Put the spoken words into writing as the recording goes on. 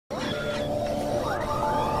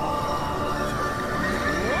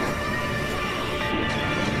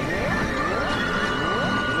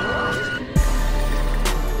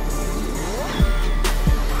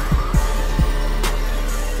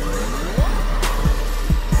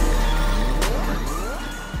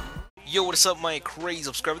Yo, what is up, my crazy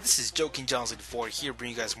subscriber? This is Joking Johnson 4 here,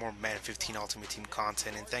 bringing you guys more Madden 15 Ultimate Team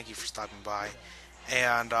content, and thank you for stopping by.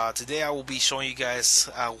 And today I will be showing you guys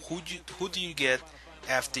who do you get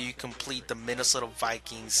after you complete the Minnesota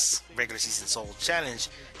Vikings regular season solo challenge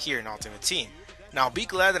here in Ultimate Team. Now, be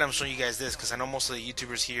glad that I'm showing you guys this because I know most of the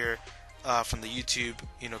YouTubers here from the YouTube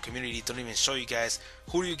community don't even show you guys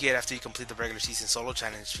who do you get after you complete the regular season solo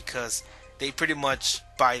challenge because they pretty much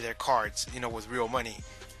buy their cards with real money.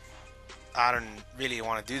 I don't really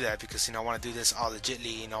want to do that because I want to do this all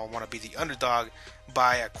legitly. I want to be the underdog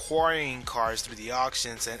by acquiring cards through the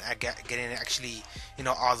auctions and getting actually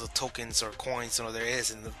all the tokens or coins there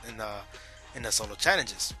is in the solo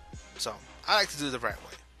challenges. So I like to do it the right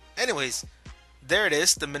way. Anyways, there it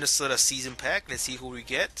is, the Minnesota season pack. Let's see who we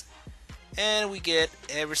get, and we get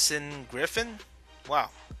Everson Griffin.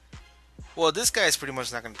 Wow. Well, this guy is pretty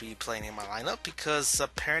much not going to be playing in my lineup because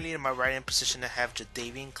apparently in my right end position I have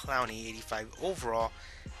Jadeveon Clowney, 85 overall,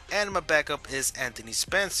 and my backup is Anthony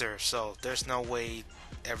Spencer. So there's no way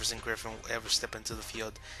Everson Griffin will ever step into the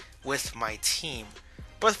field with my team.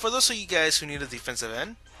 But for those of you guys who need a defensive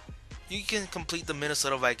end, you can complete the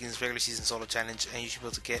Minnesota Vikings regular season solo challenge and you should be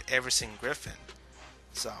able to get Everson Griffin.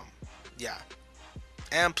 So yeah,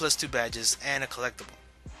 and plus 2 badges and a collectible.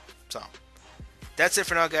 So that's it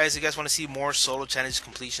for now, guys. If you guys want to see more solo challenge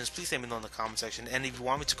completions, please let me know in the comment section. And if you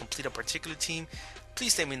want me to complete a particular team,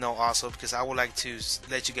 please let me know also, because I would like to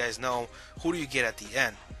let you guys know who do you get at the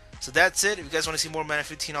end. So that's it. If you guys want to see more Madden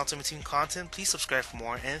 15 Ultimate Team content, please subscribe for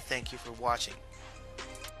more, and thank you for watching.